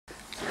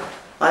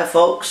Hi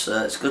folks,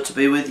 it's good to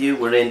be with you.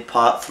 We're in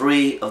part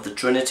 3 of the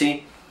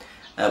Trinity.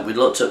 We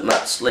looked at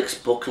Matt Slick's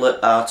booklet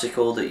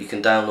article that you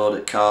can download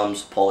at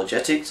Calm's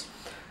Apologetics.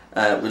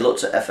 We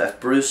looked at F.F.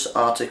 Bruce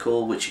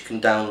article which you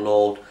can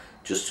download.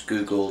 Just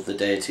Google the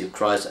deity of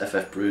Christ,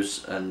 F.F.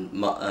 Bruce and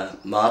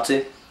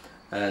Martin,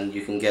 and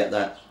you can get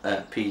that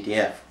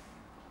PDF.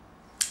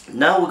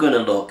 Now we're going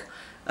to look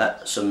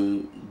at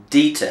some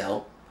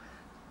detail,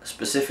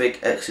 specific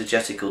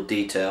exegetical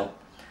detail,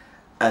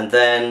 and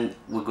then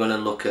we're going to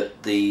look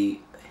at the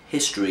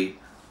history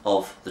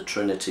of the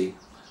Trinity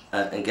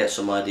and get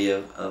some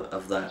idea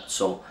of that.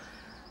 So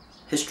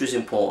history is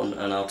important,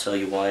 and I'll tell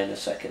you why in a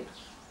second.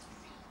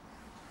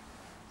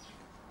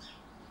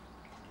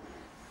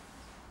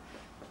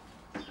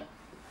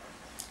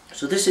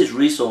 So this is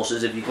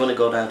resources. If you're going to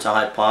go down to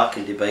Hyde Park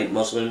and debate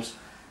Muslims,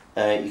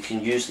 you can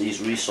use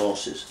these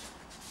resources.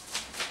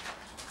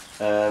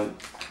 So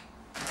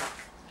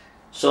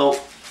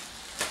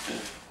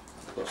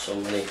I've got so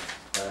many.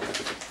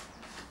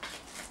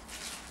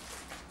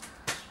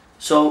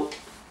 So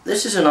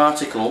this is an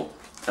article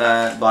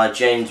by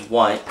James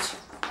White.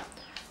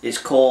 It's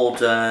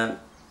called,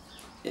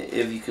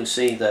 if you can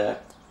see there,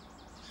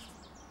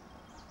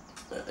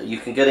 you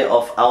can get it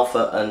off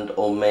Alpha and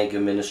Omega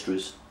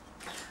Ministries,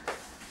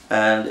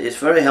 and it's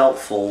very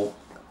helpful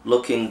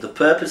looking the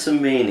purpose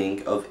and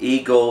meaning of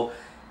ego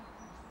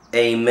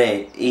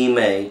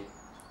eimi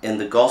in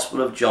the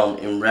Gospel of John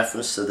in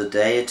reference to the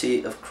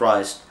deity of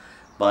Christ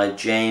by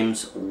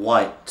James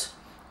White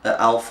at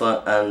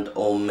Alpha and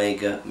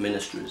Omega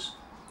Ministries.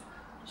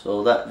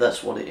 So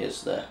that's what it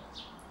is there.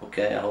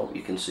 Okay, I hope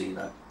you can see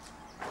that.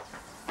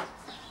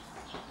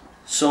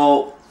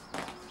 So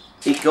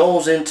it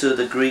goes into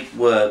the Greek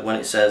word when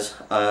it says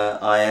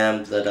I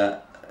am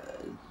that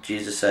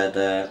Jesus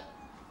said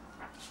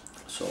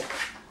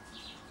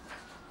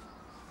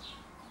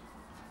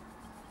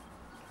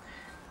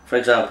for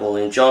example,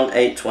 in John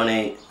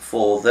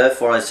 8:24,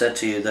 therefore I said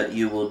to you that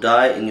you will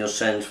die in your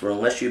sins, for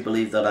unless you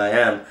believe that I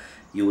am,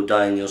 you will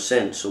die in your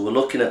sins. So we're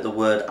looking at the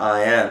word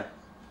I am.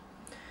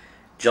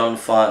 John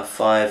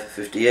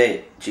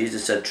 5:58,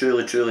 Jesus said,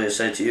 truly, truly I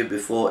say to you,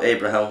 before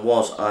Abraham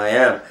was, I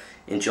am.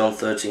 In John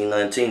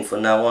 13:19,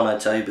 from now on I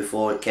tell you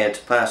before it came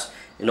to pass,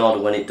 in order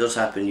when it does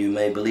happen you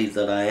may believe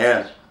that I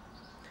am.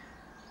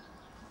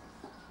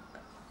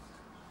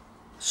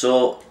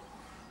 So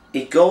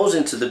it goes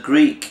into the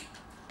Greek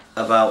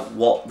about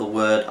what the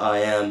word I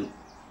am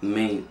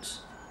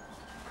means.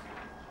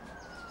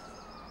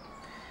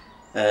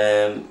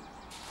 And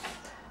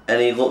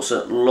he looks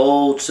at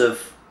loads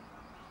of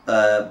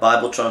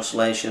Bible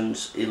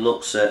translations. He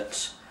looks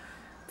at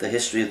the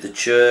history of the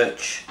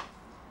church.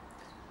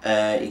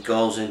 He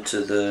goes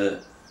into the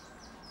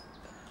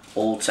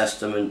Old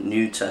Testament,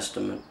 New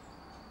Testament.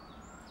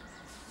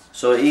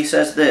 So he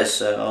says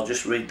this, I'll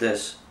just read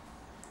this.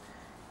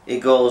 He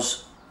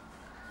goes,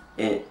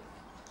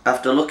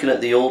 after looking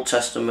at the Old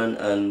Testament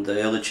and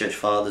the early church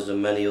fathers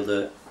and many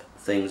other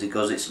things, he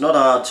goes, it's not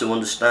hard to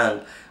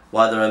understand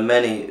why there are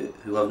many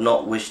who have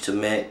not wished to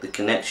make the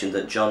connection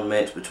that John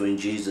makes between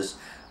Jesus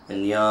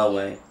and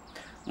Yahweh.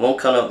 One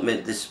cannot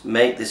make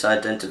this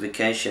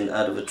identification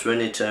out of a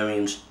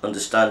Trinitarian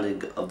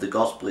understanding of the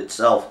gospel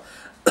itself.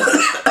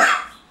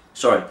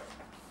 Sorry.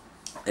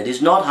 It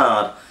is not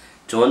hard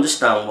to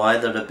understand why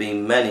there have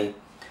been many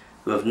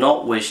who have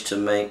not wished to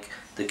make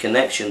the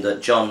connection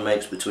that John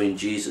makes between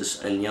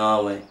Jesus and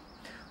Yahweh.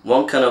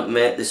 One cannot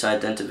make this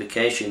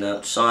identification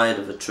outside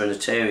of a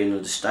Trinitarian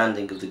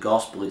understanding of the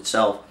gospel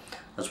itself,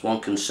 as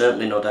one can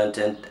certainly not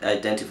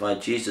identify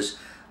Jesus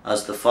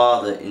as the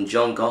Father in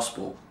John's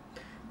gospel.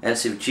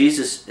 Hence, if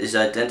Jesus is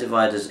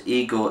identified as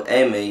ego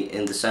eimi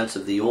in the sense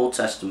of the Old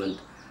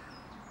Testament,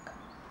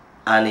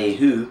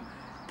 anihu,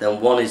 then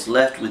one is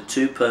left with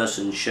two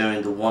persons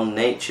sharing the one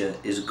nature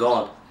is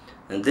God.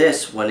 And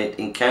this, when it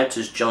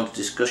encounters John's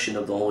discussion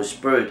of the Holy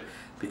Spirit,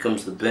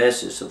 becomes the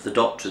basis of the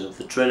doctrine of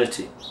the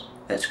Trinity!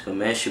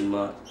 Exclamation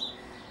mark.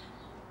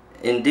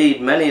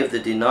 Indeed, many of the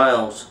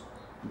denials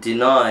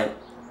deny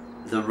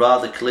the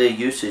rather clear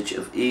usage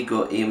of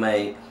ego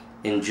eimi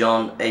in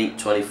John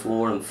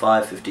 8:24 and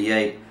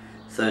 5:58,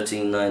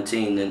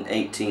 13:19 and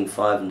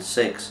 18:5 and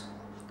 6.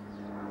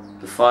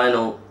 The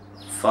final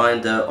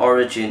find their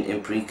origin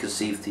in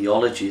preconceived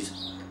theologies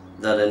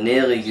that are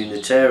nearly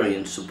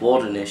Unitarian,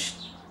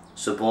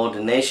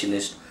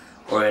 subordinationist,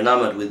 or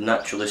enamored with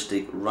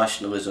naturalistic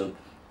rationalism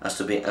as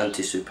to be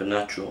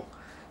anti-supernatural.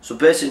 So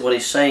basically what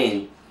he's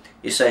saying,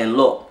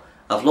 look,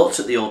 I've looked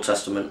at the Old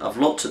Testament, I've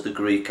looked at the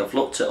Greek, I've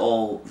looked at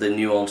all the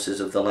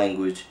nuances of the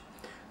language,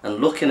 and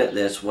looking at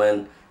this,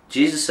 when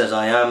Jesus says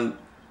I am,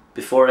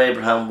 before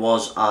Abraham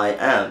was, I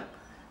am,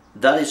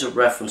 that is a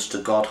reference to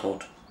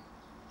Godhood.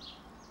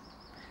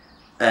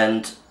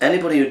 And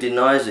anybody who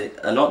denies it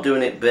are not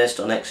doing it based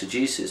on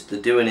exegesis, they're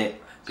doing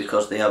it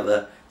because they have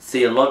a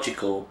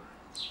theological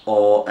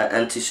or an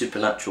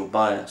anti-supernatural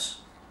bias.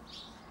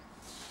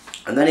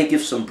 And then he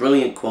gives some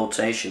brilliant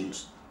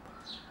quotations.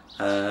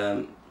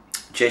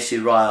 J.C.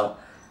 Ryle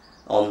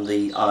on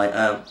the I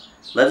am.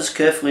 Let us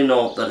carefully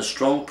note that a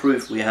strong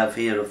proof we have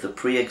here of the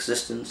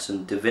pre-existence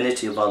and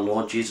divinity of our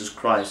Lord Jesus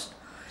Christ.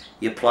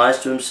 He applies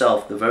to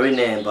himself the very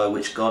name by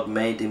which God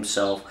made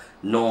himself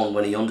known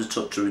when he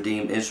undertook to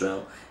redeem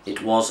Israel.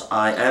 It was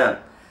I am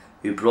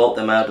who brought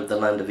them out of the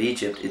land of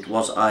Egypt. It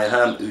was I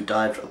am who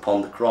died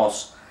upon the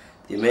cross.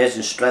 The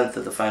amazing strength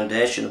of the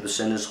foundation of a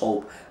sinner's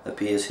hope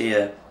appears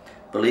here.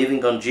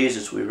 Believing on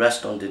Jesus, we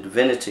rest on the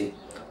divinity,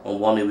 on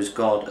one who is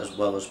God as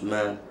well as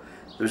man.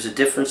 There is a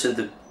difference in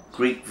the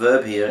Greek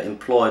verb here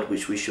employed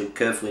which we should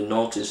carefully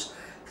notice.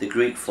 The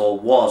Greek for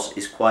was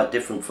is quite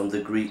different from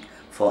the Greek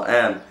for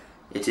am.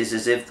 It is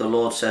as if the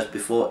Lord says,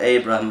 before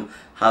Abraham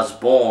has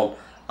born,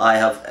 I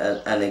have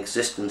an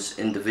existence,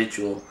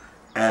 individual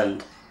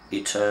and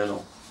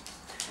eternal.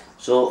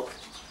 So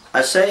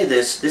I say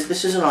this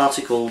is an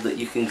article that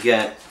you can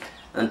get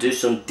and do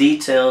some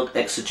detailed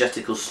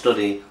exegetical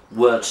study,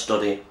 word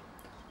study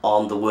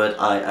on the word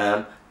I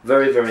am.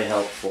 Very, very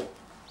helpful.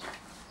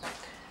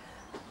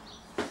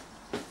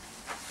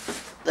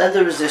 Then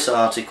there is this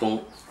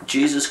article,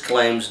 Jesus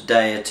Claims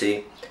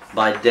Deity,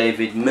 by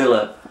David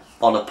Miller,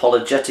 on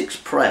Apologetics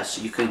Press.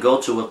 You can go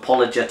to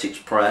Apologetics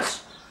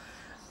Press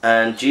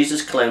and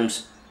Jesus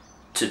Claims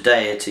to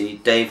Deity,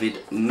 David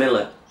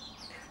Miller.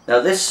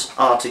 Now this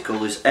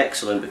article is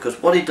excellent because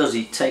what he does,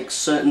 he takes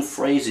certain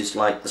phrases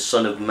like the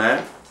Son of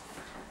Man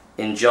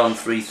in John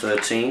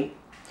 3:13,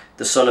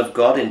 the Son of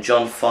God in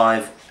John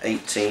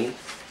 5:18,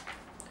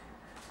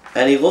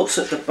 and he looks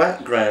at the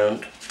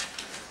background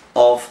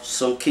of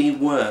some key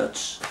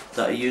words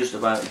that are used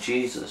about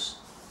Jesus.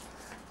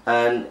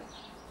 And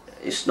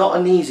it's not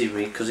an easy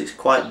read because it's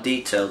quite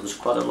detailed. There's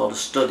quite a lot of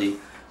study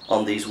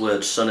on these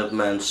words, Son of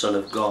Man, Son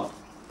of God.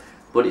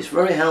 But it's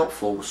very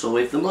helpful. So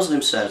if the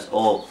Muslim says,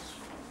 oh,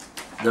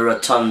 there are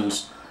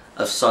tons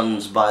of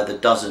sons by the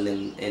dozen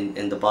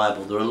in the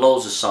Bible, there are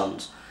loads of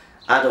sons.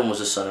 Adam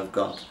was a son of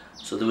God,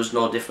 so there was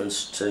no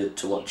difference to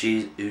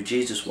who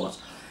Jesus was.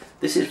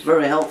 This is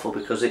very helpful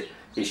because it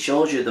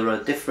shows you there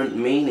are different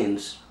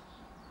meanings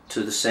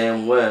to the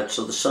same word.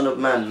 So the Son of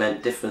Man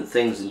meant different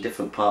things in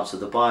different parts of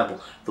the Bible.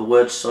 The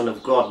word Son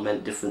of God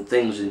meant different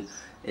things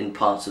in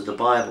parts of the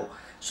Bible.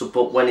 So,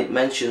 but when it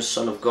mentions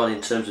Son of God in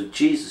terms of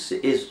Jesus,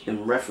 it is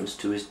in reference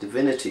to his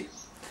divinity.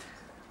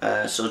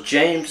 So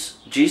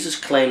Jesus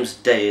Claims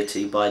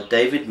Deity by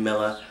David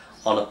Miller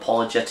on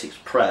Apologetics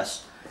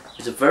Press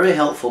is a very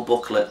helpful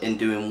booklet in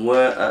doing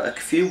a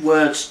few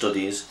word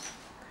studies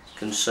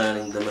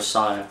concerning the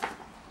Messiah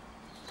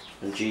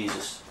and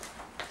Jesus.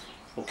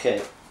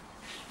 Okay.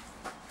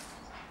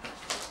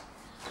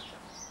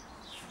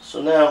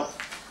 So now,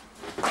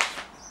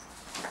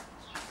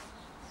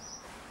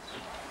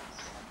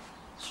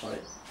 sorry.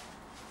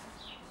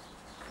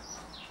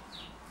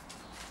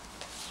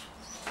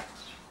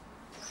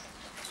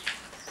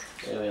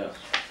 There we are.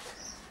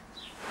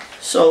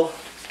 So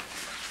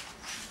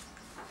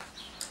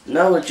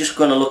now we're just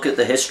going to look at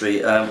the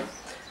history. The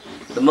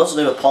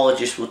Muslim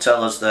apologists will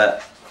tell us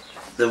that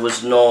there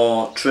was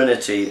no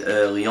Trinity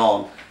early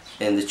on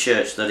in the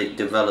church, that it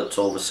developed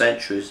over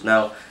centuries.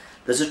 Now,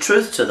 there's a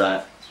truth to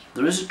that.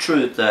 There is a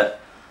truth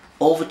that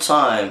over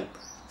time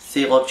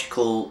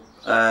theological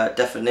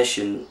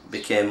definition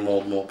became more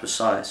and more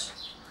precise.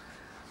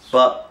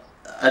 But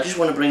I just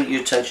want to bring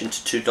your attention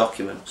to two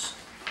documents.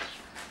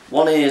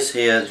 One is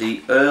here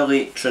the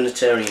Early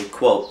Trinitarian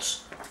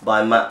Quotes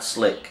by Matt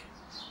Slick.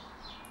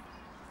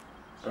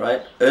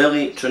 Right?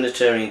 Early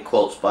Trinitarian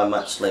Quotes by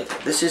Matt Slick.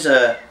 This is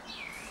a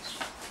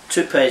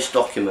two-page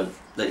document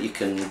that you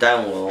can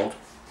download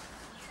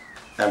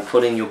and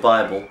put in your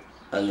Bible,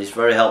 and it's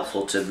very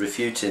helpful to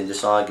refuting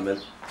this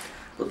argument.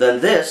 But then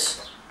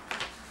this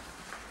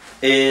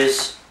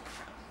is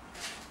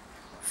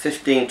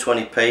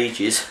 15-20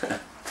 pages.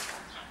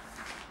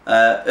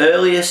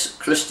 Earliest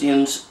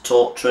Christians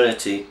taught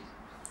Trinity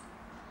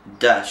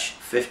dash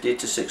 50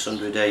 to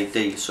 600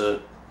 AD.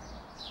 So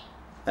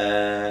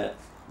the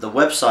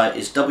website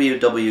is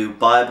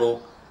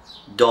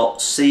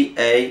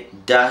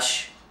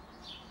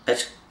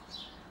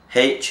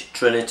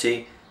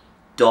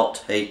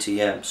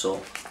www.ca-htrinity.atm.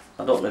 So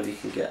I don't know if you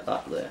can get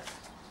that there.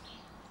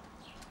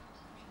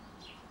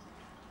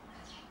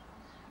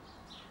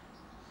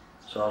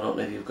 So I don't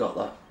know if you've got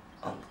that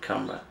on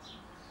camera.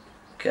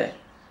 Okay.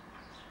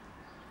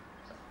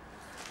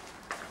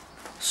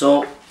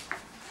 So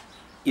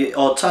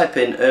or type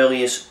in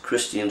earliest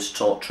Christians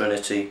taught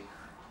Trinity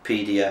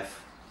PDF.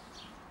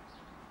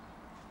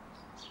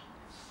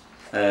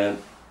 And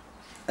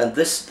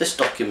this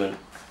document,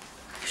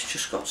 it's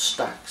just got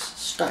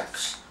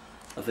stacks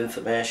of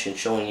information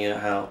showing you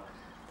how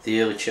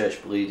the early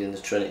church believed in the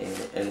Trinity,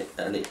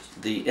 and it's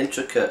the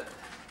intricate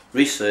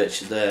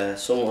research there.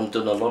 Someone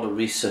done a lot of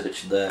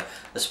research there,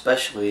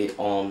 especially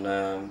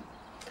on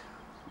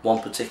one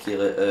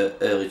particular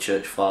early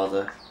church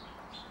father,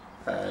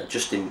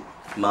 Justin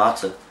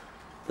Martyr.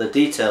 The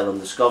detail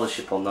and the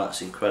scholarship on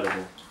that's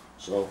incredible.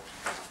 So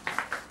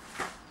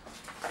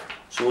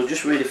we'll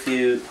just read a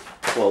few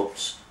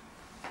quotes.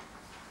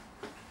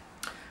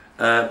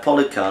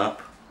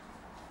 Polycarp,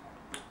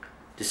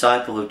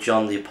 disciple of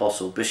John the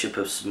Apostle, Bishop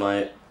of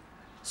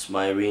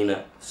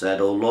Smyrna,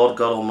 said, O Lord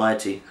God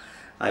Almighty,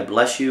 I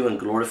bless you and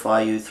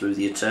glorify you through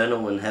the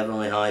eternal and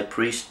heavenly high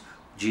priest,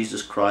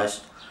 Jesus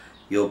Christ,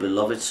 your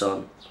beloved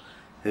Son,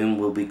 whom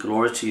will be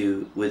glory to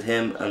you with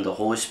him and the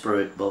Holy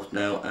Spirit, both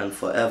now and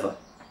forever.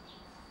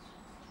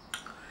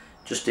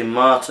 Justin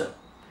Martyr,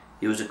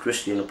 he was a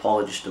Christian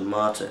apologist and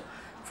martyr.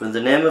 For in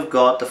the name of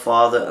God the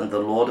Father and the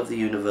Lord of the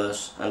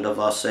universe, and of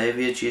our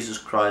Saviour Jesus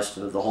Christ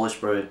and of the Holy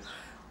Spirit,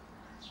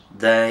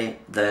 they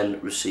then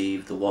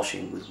received the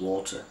washing with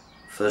water.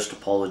 First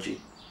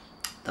Apology,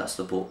 that's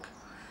the book.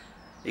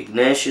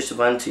 Ignatius of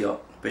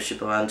Antioch,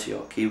 Bishop of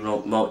Antioch, he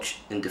wrote much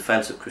in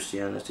defence of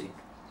Christianity.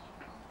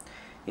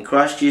 In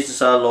Christ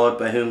Jesus our Lord,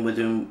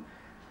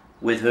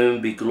 with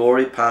whom be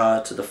glory,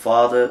 power to the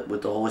Father,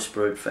 with the Holy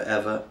Spirit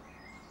forever.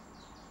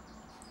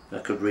 I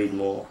could read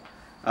more.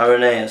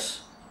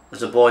 Irenaeus,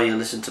 as a boy he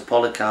listened to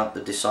Polycarp,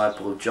 the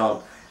disciple of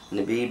John,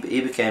 and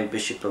he became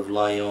Bishop of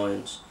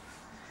Lyons.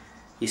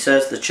 He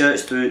says the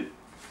church,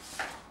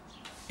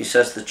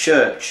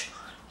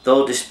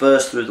 though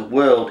dispersed through the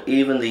world,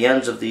 even the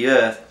ends of the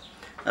earth,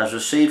 has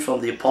received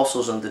from the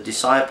apostles and the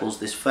disciples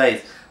this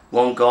faith,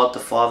 one God, the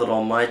Father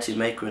Almighty,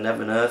 maker in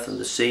heaven, earth, and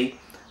the sea,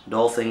 and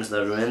all things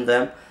that are in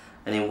them,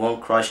 and in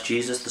one Christ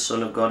Jesus, the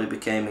Son of God, who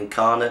became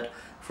incarnate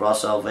for our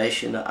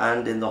salvation,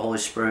 and in the Holy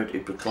Spirit,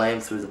 who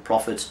proclaimed through the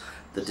prophets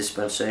the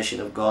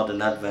dispensation of God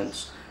and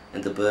advents,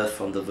 and the birth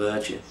from the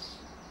Virgin.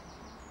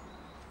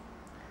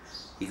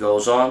 He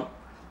goes on,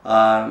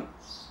 the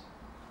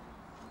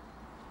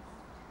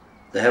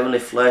heavenly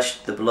flesh,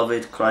 the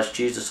beloved Christ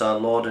Jesus our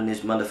Lord, and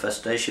his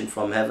manifestation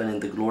from heaven in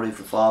the glory of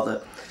the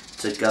Father,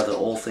 to gather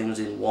all things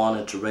in one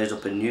and to raise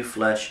up a new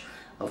flesh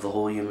of the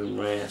whole human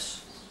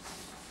race.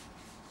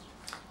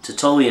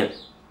 Tertullian.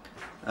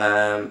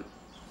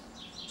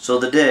 So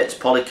the dates: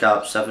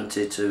 Polycarp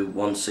 70 to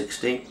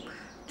 160,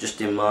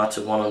 Justin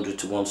Martyr 100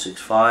 to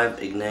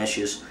 165,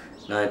 Ignatius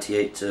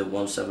 98 to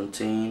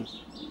 117.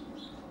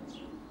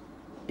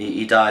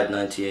 He died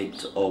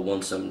 98 or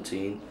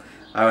 117.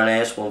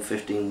 Irenaeus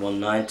 115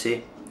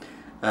 190,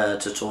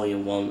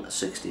 Tertullian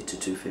 160 to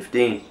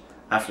 215.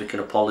 African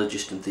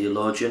apologist and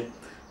theologian,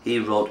 he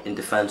wrote in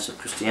defence of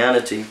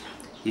Christianity.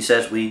 He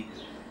says, we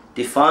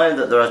define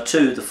that there are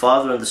two, the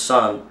Father and the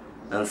Son,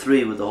 and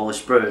three with the Holy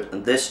Spirit,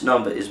 and this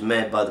number is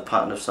made by the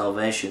pattern of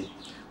salvation,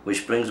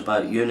 which brings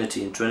about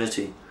unity in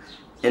Trinity.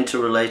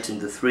 Interrelating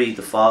the three,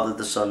 the Father,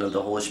 the Son, and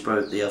the Holy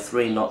Spirit, they are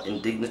three not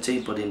in dignity,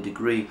 but in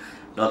degree,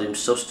 not in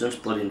substance,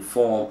 but in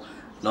form,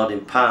 not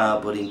in power,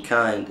 but in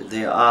kind.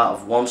 They are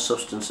of one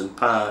substance and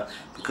power,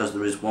 because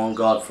there is one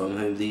God from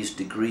whom these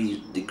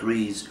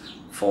degrees,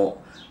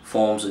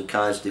 forms and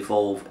kinds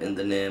devolve, in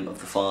the name of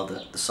the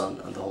Father, the Son,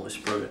 and the Holy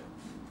Spirit.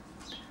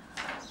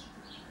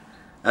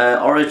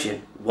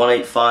 Origen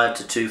 185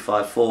 to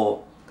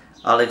 254.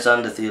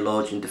 Alexander,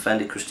 theologian,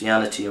 defended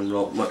Christianity and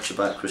wrote much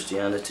about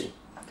Christianity.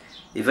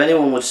 If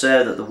anyone would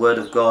say that the word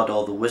of God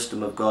or the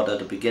wisdom of God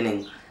had a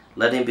beginning,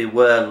 let him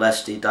beware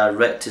lest he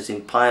direct his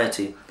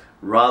impiety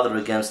rather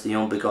against the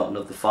unbegotten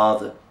of the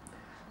Father,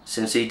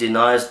 since he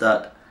denies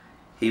that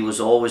he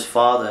was always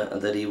Father,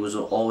 and that he was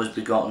always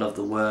begotten of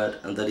the Word,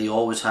 and that he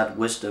always had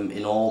wisdom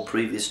in all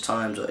previous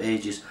times or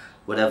ages,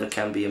 whatever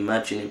can be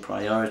imagined in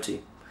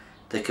priority.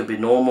 There can be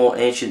no more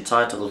ancient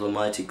title of a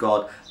mighty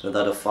God than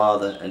that of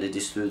Father, and it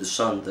is through the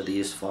Son that he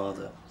is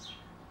Father.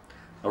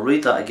 I'll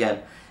read that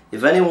again.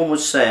 If anyone would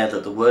say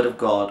that the Word of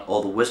God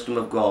or the wisdom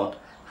of God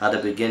had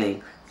a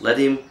beginning, let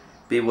him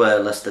beware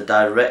lest they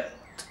direct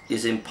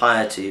his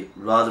impiety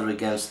rather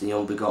against the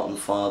unbegotten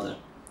Father,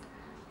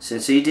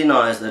 since he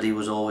denies that he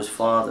was always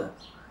Father,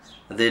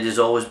 and that he has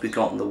always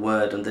begotten the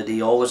Word, and that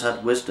he always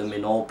had wisdom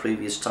in all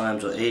previous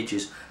times or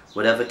ages,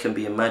 whatever can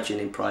be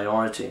imagined in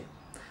priority.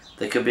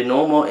 There can be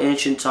no more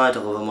ancient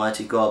title of a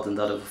mighty God than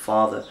that of a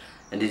Father,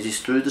 and it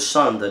is through the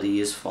Son that he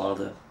is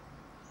Father.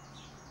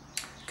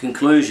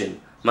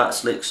 Conclusion. Matt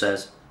Slick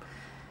says,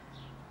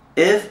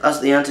 if,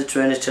 as the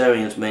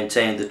anti-Trinitarians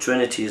maintain, the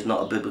Trinity is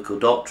not a biblical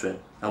doctrine,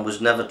 and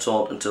was never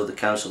taught until the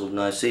Council of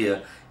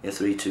Nicaea in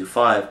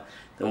 325,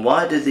 then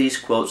why do these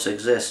quotes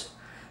exist?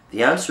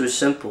 The answer is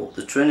simple.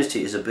 The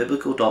Trinity is a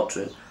biblical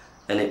doctrine,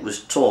 and it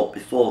was taught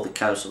before the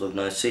Council of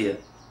Nicaea.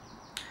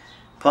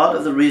 Part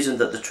of the reason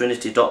that the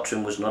Trinity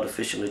doctrine was not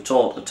officially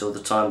taught until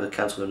the time of the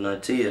Council of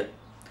Nicaea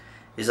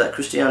is that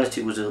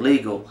Christianity was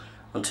illegal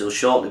until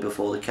shortly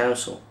before the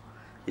Council.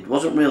 It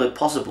wasn't really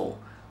possible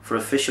for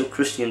official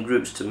Christian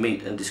groups to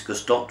meet and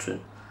discuss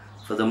doctrine.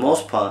 For the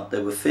most part, they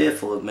were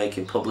fearful of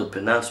making public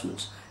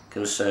pronouncements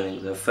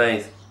concerning their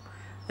faith.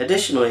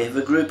 Additionally, if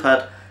a group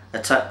had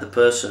attacked the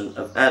person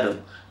of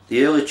Adam,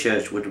 the early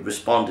church would have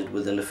responded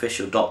with an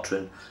official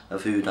doctrine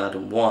of who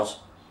Adam was.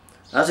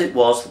 As it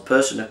was, the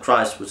person of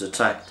Christ was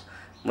attacked.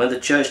 When the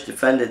church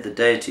defended the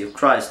deity of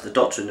Christ, the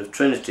doctrine of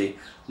Trinity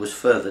was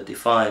further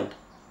defined.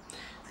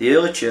 The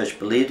early church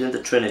believed in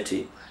the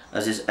Trinity,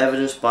 as is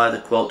evidenced by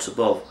the quotes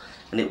above,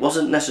 and it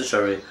wasn't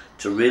necessary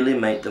to really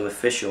make them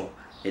official.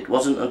 It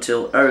wasn't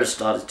until errors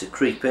started to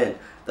creep in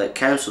that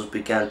councils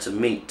began to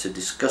meet to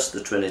discuss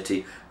the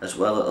Trinity as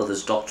well as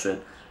others'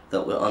 doctrine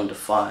that were under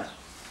fire.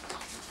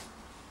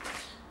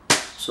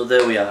 So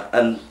there we are,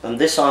 and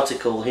this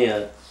article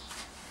here,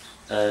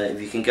 if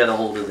you can get a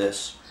hold of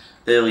this,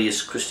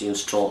 Earliest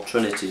Christians Taught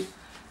Trinity,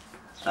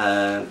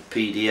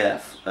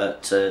 PDF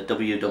at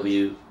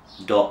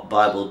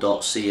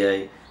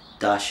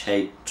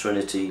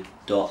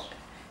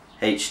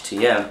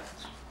www.bible.ca-trinity.htm.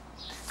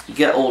 You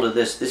get hold of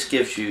this. This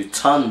gives you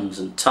tons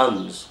and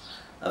tons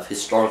of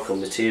historical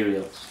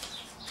material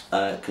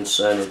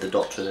concerning the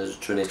doctrine of the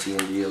Trinity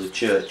in the early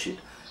church.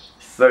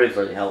 It's very,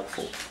 very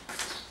helpful.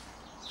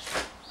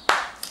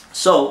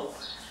 So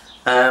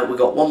we've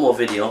got one more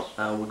video,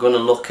 and we're going to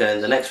look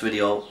in the next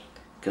video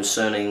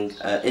concerning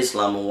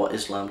Islam and what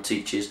Islam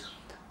teaches,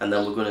 and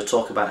then we're going to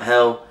talk about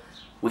how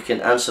we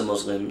can answer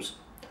Muslims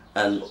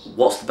and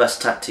what's the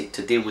best tactic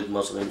to deal with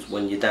Muslims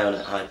when you're down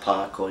at Hyde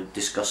Park or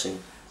discussing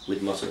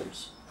with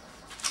Muslims.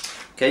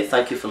 Okay,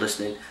 thank you for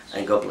listening,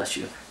 and God bless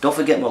you. Don't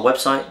forget my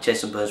website,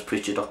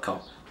 jasonburnspreacher.com.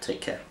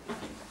 Take care.